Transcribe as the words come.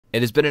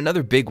It has been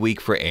another big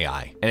week for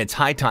AI, and it's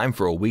high time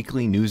for a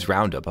weekly news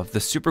roundup of the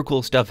super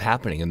cool stuff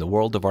happening in the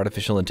world of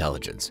artificial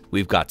intelligence.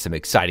 We've got some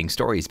exciting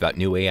stories about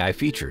new AI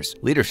features,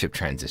 leadership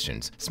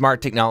transitions,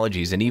 smart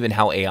technologies, and even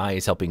how AI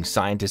is helping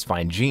scientists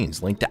find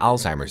genes linked to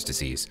Alzheimer's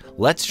disease.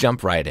 Let's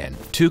jump right in.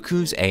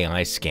 Toku's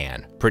AI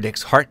scan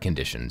predicts heart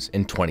conditions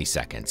in 20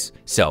 seconds.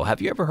 So,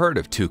 have you ever heard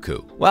of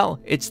Toku? Well,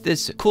 it's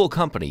this cool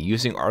company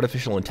using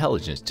artificial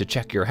intelligence to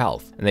check your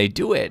health, and they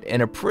do it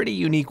in a pretty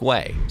unique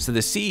way. So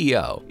the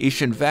CEO,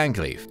 Ishan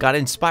Vangleef, got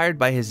inspired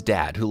by his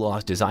dad who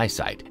lost his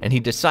eyesight, and he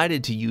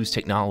decided to use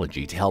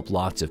technology to help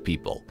lots of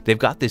people. They've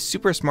got this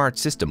super smart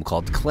system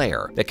called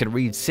Claire that can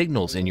read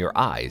signals in your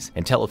eyes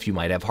and tell if you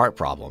might have heart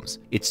problems.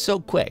 It's so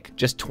quick,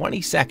 just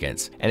 20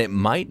 seconds, and it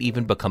might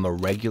even become a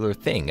regular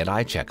thing at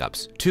eye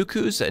checkups.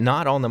 Toku's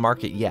not on the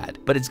market yet,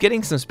 but it's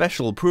getting some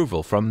special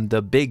approval from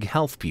the big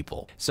health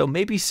people. So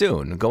maybe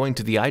soon, going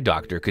to the eye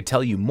doctor could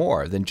tell you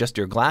more than just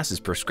your glasses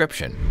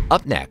prescription.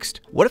 Up next,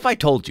 what if I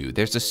told you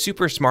there's a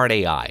super smart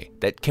AI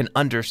that can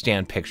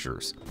understand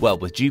pictures? Well,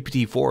 with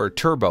GPT-4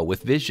 Turbo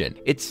with vision,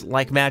 it's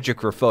like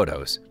magic for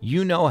photos.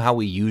 You know how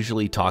we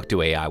usually talk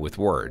to AI with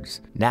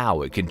words.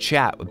 Now it can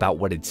chat about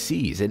what it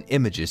sees in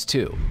images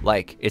too.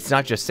 Like, it's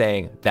not just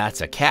saying, that's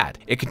a cat.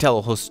 It can tell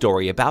a whole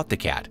story about the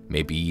cat,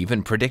 maybe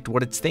even predict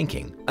what it's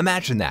thinking.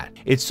 Imagine that.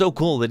 It's so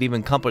cool that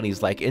even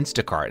companies like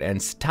Instacart and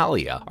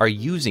Stalia are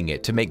using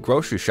it to make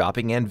grocery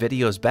shopping and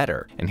videos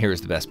better. And here's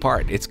the best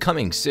part, it's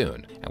coming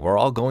soon, and we're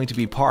all going to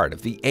be part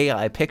of the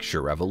AI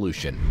picture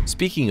revolution.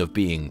 Speaking of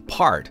being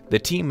part, the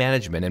team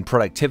management and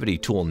productivity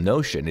tool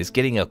Notion is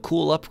getting a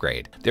cool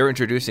upgrade. They're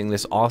introducing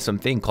this awesome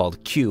thing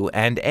called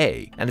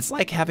Q&A, and it's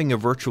like having a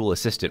virtual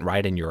assistant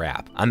right in your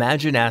app.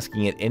 Imagine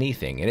asking it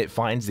anything and it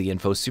finds the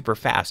info super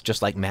fast,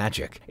 just like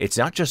magic. It's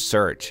not just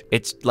search,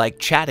 it's like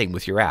chatting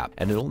with your app,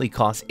 and it only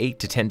costs $8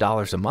 to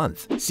 $10 a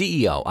month.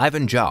 CEO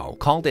Ivan Zhao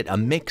called it a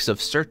mix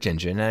of search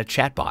engine and a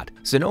chatbot,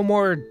 so no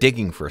more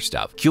digging for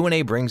stuff.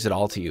 Q&A brings it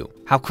all to you.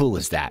 How cool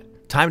is that?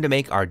 Time to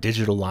make our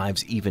digital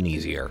lives even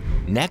easier.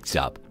 Next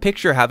up,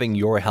 picture having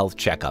your health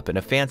checkup in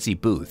a fancy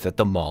booth at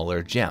the mall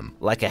or gym,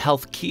 like a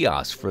health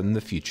kiosk from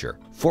the future.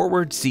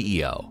 Forward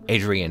CEO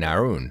Adrian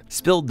Arun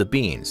spilled the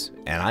beans,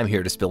 and I'm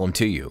here to spill them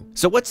to you.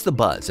 So what's the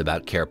buzz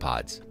about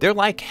CarePods? They're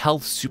like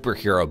health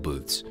superhero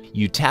booths.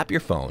 You tap your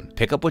phone,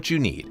 pick up what you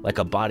need, like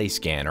a body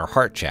scan or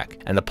heart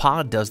check, and the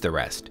pod does the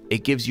rest.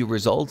 It gives you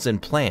results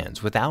and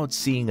plans without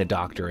seeing a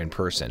doctor in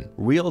person.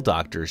 Real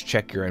doctors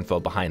check your info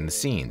behind the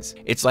scenes.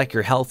 It's like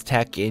your health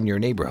tech in your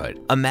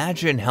neighborhood.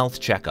 Imagine health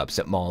checkups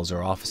at malls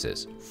or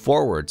offices.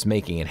 Forward's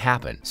making it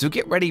happen. So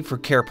get ready for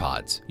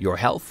CarePods. Your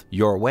health,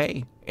 your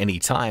way,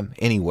 anytime,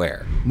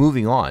 anywhere.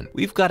 Moving on,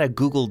 we've got a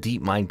Google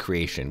DeepMind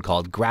creation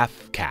called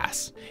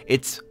Graphcast.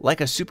 It's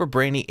like a super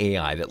brainy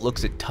AI that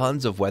looks at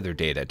tons of weather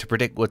data to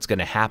predict what's going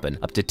to happen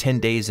up to 10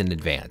 days in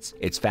advance.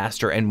 It's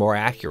faster and more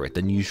accurate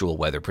than usual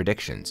weather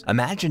predictions.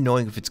 Imagine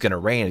knowing if it's going to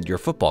rain at your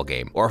football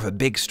game or if a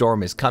big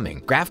storm is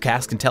coming.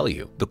 Graphcast can tell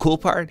you. The cool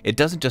part? It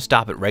doesn't just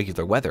stop at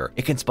regular weather.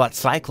 It can spot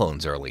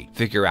cyclones early,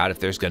 figure out if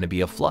there's going to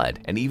be a flood,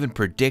 and even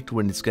predict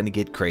when it's going to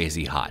get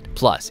crazy hot.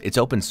 Plus, it's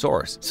open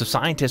source, so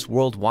scientists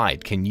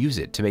worldwide can use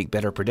it to make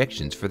better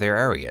predictions for their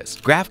areas.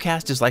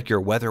 Graphcast is like your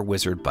weather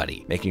wizard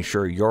buddy, making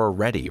sure you're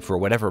ready for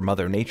whatever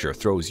Mother Nature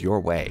throws your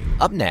way.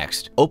 Up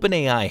next,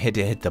 OpenAI had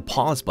to hit the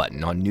pause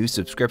button on new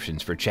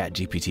subscriptions for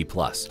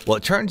ChatGPT+. Well,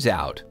 it turns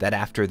out that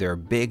after their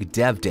big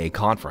Dev Day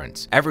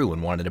conference,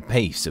 everyone wanted a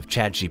piece of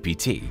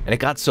ChatGPT, and it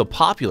got so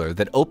popular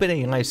that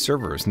OpenAI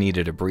servers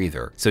needed a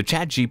breather. So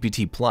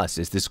ChatGPT+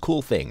 is this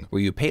cool thing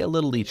where you pay a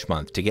little each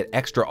month to get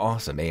extra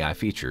awesome AI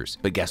features.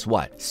 But guess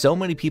what? So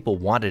many people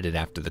wanted it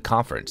after the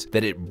conference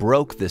that it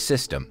broke the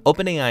system.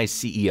 OpenAI's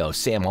CEO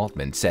Sam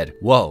Altman said,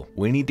 "Whoa,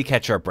 we need to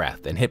catch our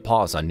breath and hit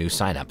pause on new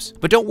signups."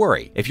 But don't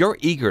worry, if you're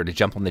eager to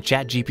jump on the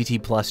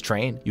ChatGPT+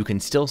 train, you can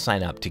still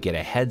sign up to get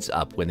a heads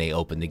up when they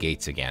open the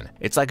gates again.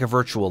 It's like a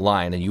virtual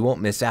line and you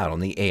won't miss out on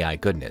the AI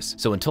goodness.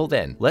 So until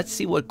then, let's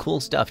see what cool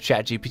stuff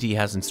ChatGPT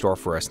has in store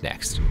for us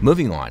next.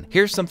 Moving on,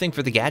 here's something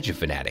for the gadget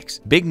fanatics.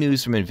 Big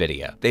news from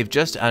NVIDIA. They've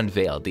just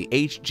unveiled the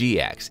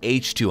HGX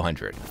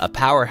H200, a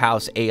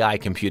powerhouse AI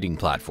computing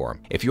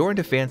platform. If you're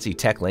into fancy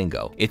tech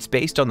lingo, it's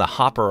based on the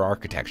Hopper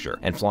architecture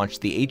and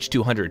launched the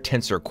H200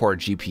 Tensor Core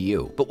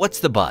GPU. But what's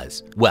the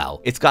buzz?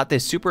 Well, it's got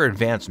this super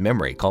advanced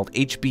memory called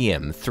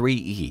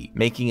HBM3E,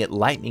 making it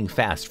lightning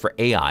fast for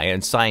AI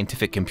and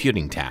scientific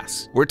computing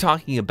tasks. We're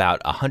talking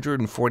about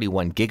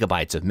 141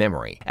 gigabytes of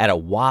memory at a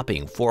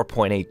whopping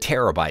 4.8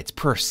 terabytes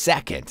per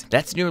second.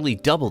 That's nearly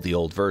double the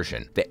old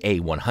version, the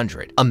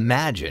A100.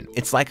 Imagine,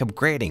 it's like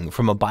upgrading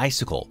from a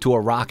bicycle to a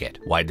rocket.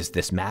 Why does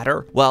this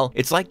matter? Well,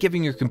 it's like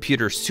giving your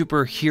computer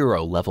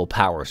superhero level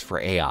power computers for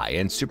AI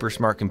and super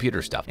smart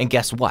computer stuff. And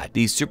guess what?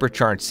 These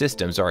supercharged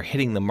systems are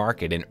hitting the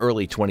market in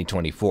early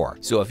 2024.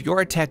 So if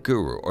you're a tech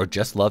guru or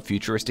just love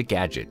futuristic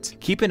gadgets,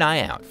 keep an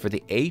eye out for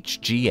the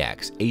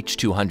HGX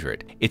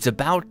H200. It's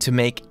about to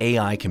make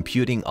AI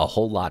computing a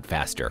whole lot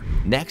faster.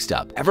 Next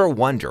up, ever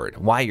wondered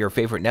why your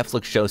favorite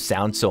Netflix shows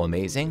sound so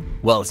amazing?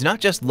 Well, it's not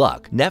just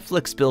luck.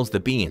 Netflix spills the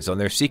beans on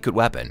their secret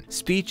weapon,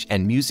 speech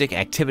and music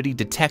activity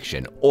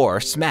detection, or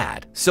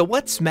SMAD. So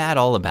what's SMAD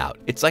all about?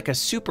 It's like a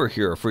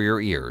superhero for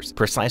your ears,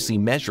 precisely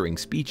measuring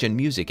speech and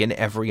music in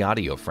every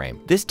audio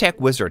frame. This tech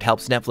wizard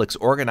helps Netflix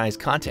organize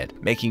content,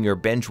 making your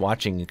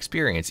binge-watching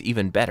experience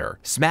even better.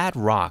 SMAD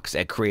rocks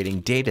at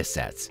creating data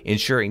sets,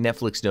 ensuring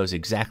Netflix knows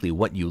exactly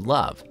what you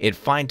love. It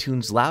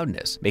fine-tunes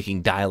loudness,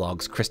 making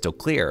dialogues crystal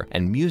clear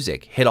and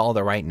music hit all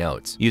the right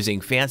notes.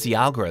 Using fancy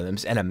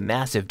algorithms and a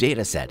massive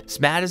data set,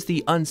 SMAD is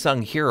the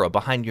unsung hero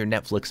behind your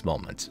Netflix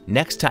moments.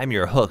 Next time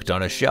you're hooked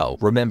on a show,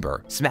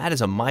 remember, SMAD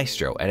is a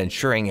maestro at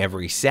ensuring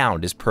every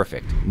sound is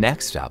perfect.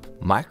 Next up,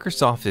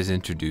 Microsoft has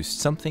introduced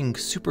something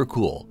super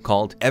cool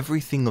called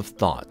Everything of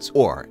Thoughts,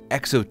 or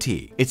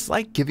XOT. It's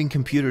like giving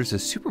computers a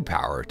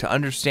superpower to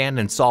understand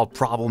and solve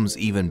problems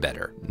even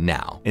better.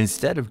 Now,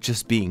 instead of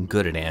just being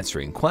good at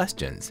answering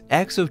questions,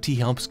 XOT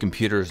helps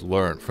computers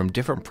learn from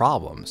different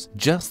problems,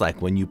 just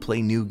like when you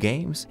play new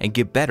games and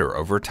get better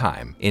over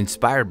time.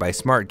 Inspired by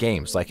smart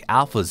games like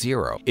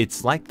AlphaZero,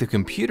 it's like the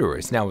computer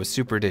is now a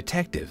super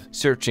detective,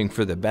 searching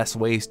for the best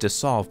ways to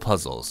solve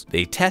puzzles.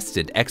 They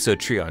tested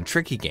XOT on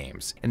tricky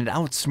games, and it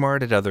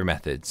outsmarted other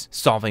methods,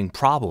 solving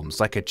problems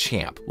like a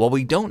champ. While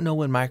we don't know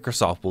when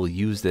Microsoft will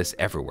use this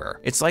everywhere,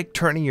 it's like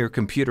turning your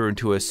computer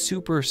into a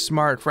super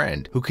smart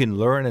friend who can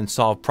learn and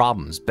solve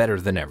problems better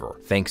than ever,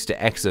 thanks to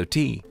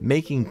XOT,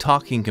 making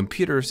talking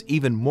computers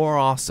even more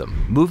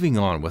awesome. Moving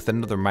on with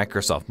another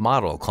Microsoft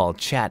model called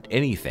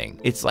ChatAnything.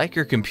 It's like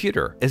your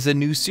computer is a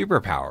new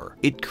superpower.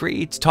 It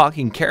creates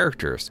talking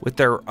characters with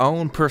their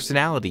own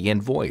personality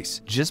and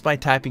voice just by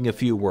typing a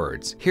few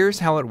words. Here's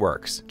how it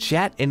works.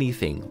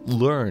 ChatAnything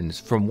learns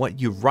from what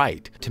you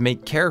write to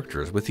make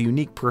characters with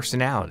unique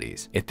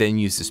personalities. It then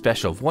uses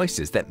special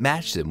voices that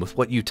match them with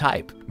what you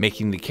type,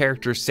 making the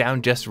characters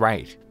sound just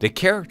right. The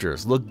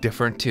characters look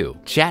different too.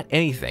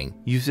 ChatAnything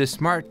uses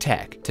smart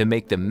tech to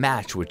make them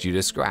match what you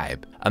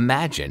describe.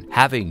 Imagine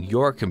having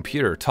your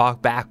computer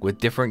talk back with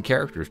different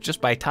characters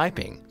just by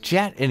typing.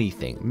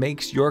 ChatAnything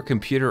makes your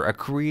computer a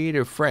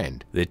creative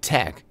friend. The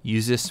tech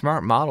uses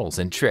smart models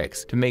and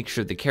tricks to make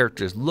sure the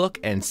characters look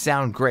and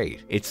sound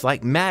great. It's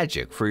like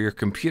magic for your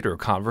computer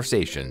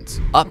conversations.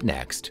 Up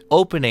next,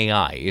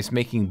 OpenAI is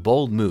making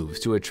bold moves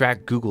to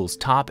attract Google's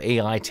top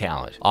AI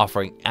talent,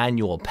 offering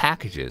annual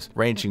packages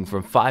ranging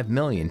from $5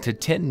 million to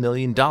 $10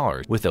 million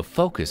with a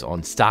focus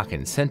on stock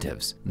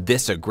incentives.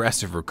 This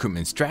aggressive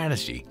recruitment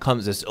strategy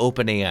comes as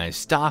OpenAI's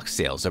stock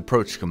sales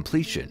approach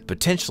completion,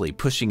 potentially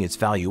pushing its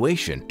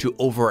valuation to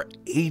over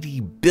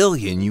 $80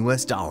 billion.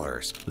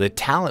 The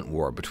talent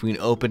war between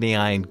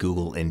OpenAI and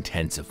Google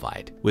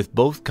intensified, with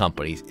both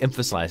companies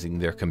emphasizing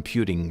their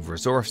computing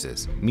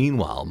resources.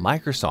 Meanwhile,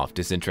 Microsoft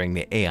is entering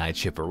the AI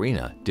chip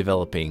arena,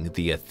 developing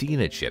the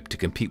Athena chip to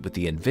compete with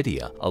the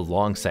NVIDIA,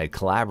 alongside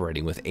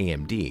collaborating with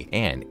AMD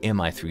and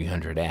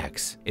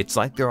MI300X. It's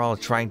like they're all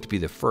trying to be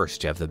the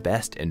first to have the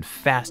best and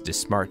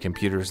fastest smart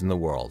computers in the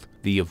world.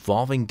 The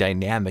evolving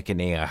dynamic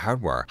in AI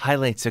hardware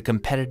highlights a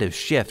competitive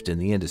shift in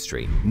the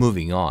industry.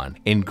 Moving on,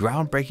 in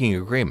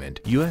groundbreaking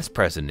agreement, US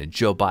President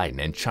Joe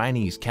Biden and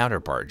Chinese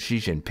counterpart Xi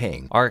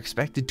Jinping are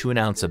expected to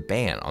announce a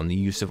ban on the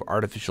use of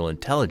artificial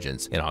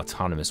intelligence in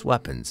autonomous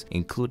weapons,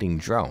 including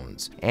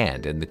drones,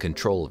 and in the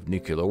control of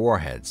nuclear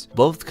warheads.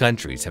 Both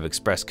countries have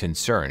expressed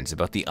concerns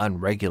about the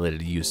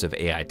unregulated use of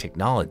AI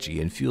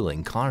technology in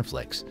fueling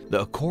conflicts.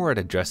 The accord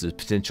addresses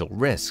potential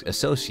risks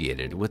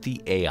associated with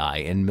the AI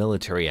in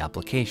military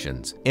applications,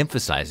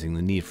 emphasizing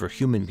the need for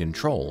human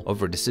control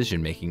over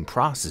decision-making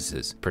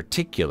processes,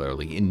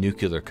 particularly in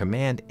nuclear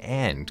command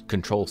and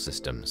control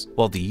systems.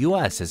 While the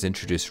US has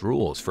introduced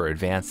rules for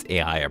advanced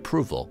AI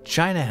approval,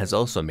 China has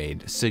also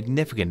made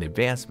significant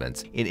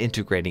advancements in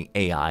integrating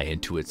AI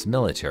into its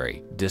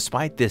military.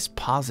 Despite this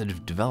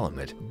positive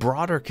development,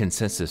 broader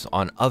consensus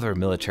on other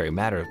military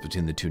matters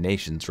between the two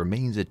nations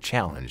remains a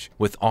challenge,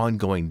 with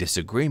ongoing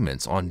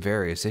disagreements on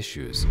various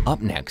issues.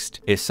 Up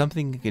next is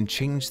something that can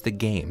change the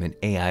game in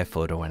AI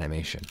photo animation.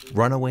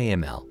 Runway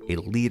ML, a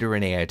leader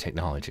in AI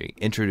technology,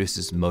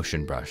 introduces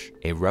Motion Brush,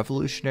 a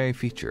revolutionary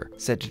feature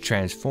set to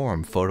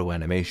transform photo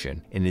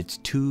animation in its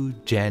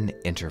 2-gen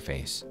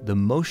interface. The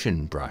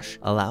Motion Brush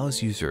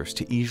allows users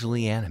to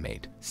easily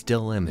animate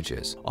still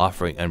images,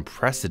 offering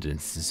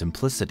unprecedented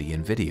simplicity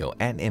in video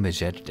and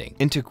image editing.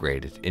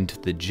 Integrated into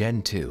the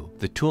Gen 2,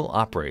 the tool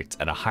operates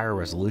at a higher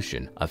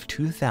resolution of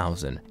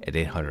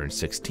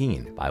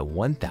 2816 by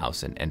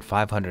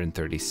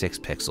 1536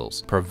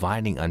 pixels,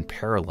 providing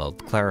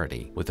unparalleled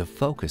clarity with a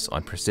focus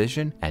on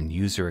precision and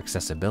user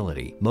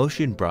accessibility.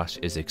 Motion Brush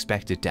is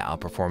expected to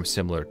outperform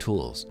similar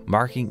tools,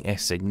 marking a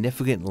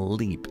significant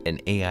leap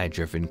in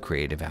AI-driven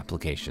creative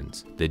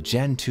applications. The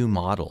Gen 2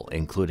 model,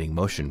 including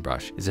Motion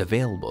Brush, is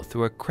available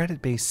through a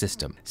credit-based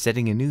system,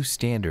 setting a new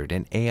standard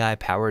in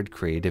AI-powered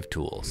creative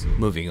tools.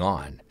 Moving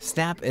on,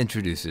 Snap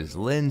introduces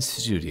Lens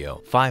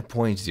Studio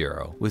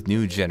 5.0 with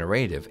new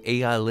generative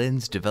AI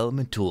lens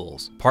development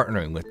tools.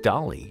 Partnering with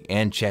DALL-E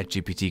and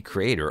ChatGPT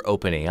creator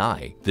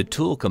OpenAI, the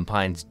tool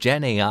combines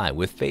Gen AI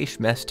with face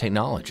mesh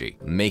technology,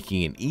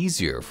 making it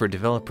easier for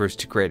developers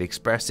to create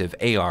expressive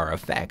AR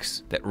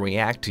effects that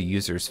react to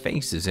users'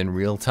 faces in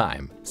real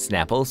time.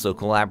 Snap also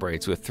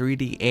collaborates with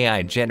 3D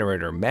AI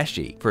generator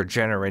Meshi for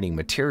generating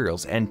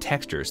materials and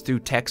textures through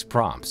text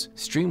prompts,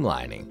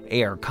 streamlining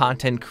AR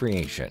content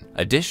creation.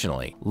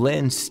 Additionally,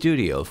 Lens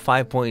Studio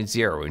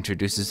 5.0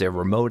 introduces a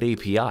remote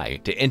API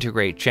to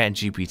integrate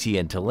ChatGPT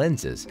into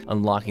lenses,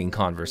 unlocking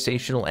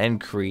conversational and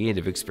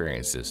creative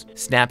experiences.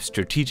 Snap's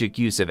strategic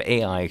use of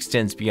AI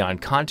extends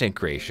beyond content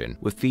creation,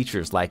 with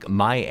features like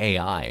My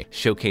AI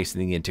showcasing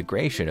the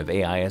integration of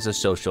AI as a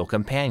social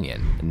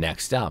companion.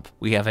 Next up,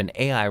 we have an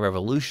AI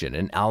revolution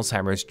in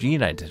Alzheimer's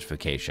gene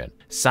identification.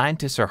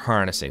 Scientists are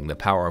harnessing the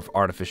power of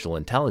artificial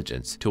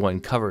intelligence to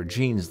uncover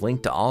genes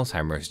linked to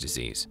Alzheimer's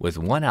disease, with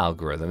one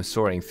algorithm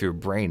sorting through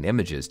brain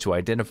images to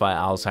identify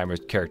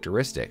Alzheimer's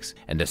characteristics,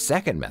 and a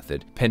second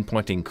method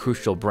pinpointing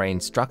crucial brain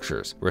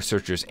structures.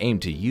 Researchers aim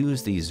to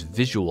use these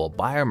visual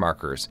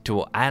biomarkers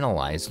to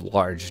analyze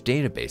large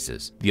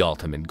databases. The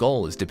ultimate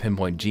goal is to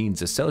pinpoint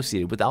genes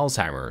associated with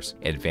Alzheimer's,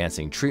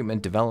 advancing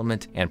treatment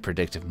development and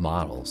predictive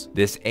models.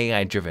 This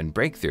AI-driven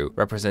breakthrough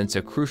represents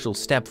a crucial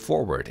step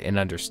forward in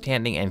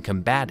understanding and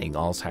combating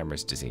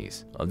Alzheimer's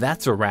disease.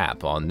 That's a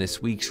wrap on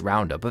this week's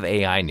roundup of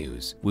AI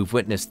news. We've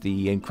witnessed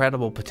the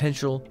incredible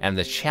potential and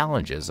the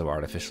challenges of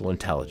artificial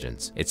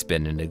intelligence. It's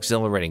been an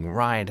exhilarating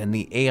ride, and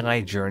the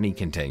AI journey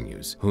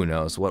continues. Who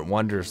knows what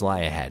wonders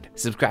lie ahead?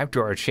 Subscribe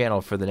to our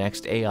channel for the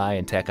next AI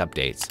and tech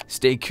updates.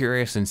 Stay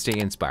curious and stay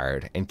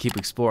inspired, and keep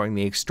exploring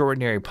the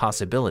extraordinary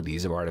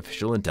possibilities of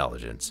artificial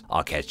intelligence.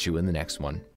 I'll catch you in the next one.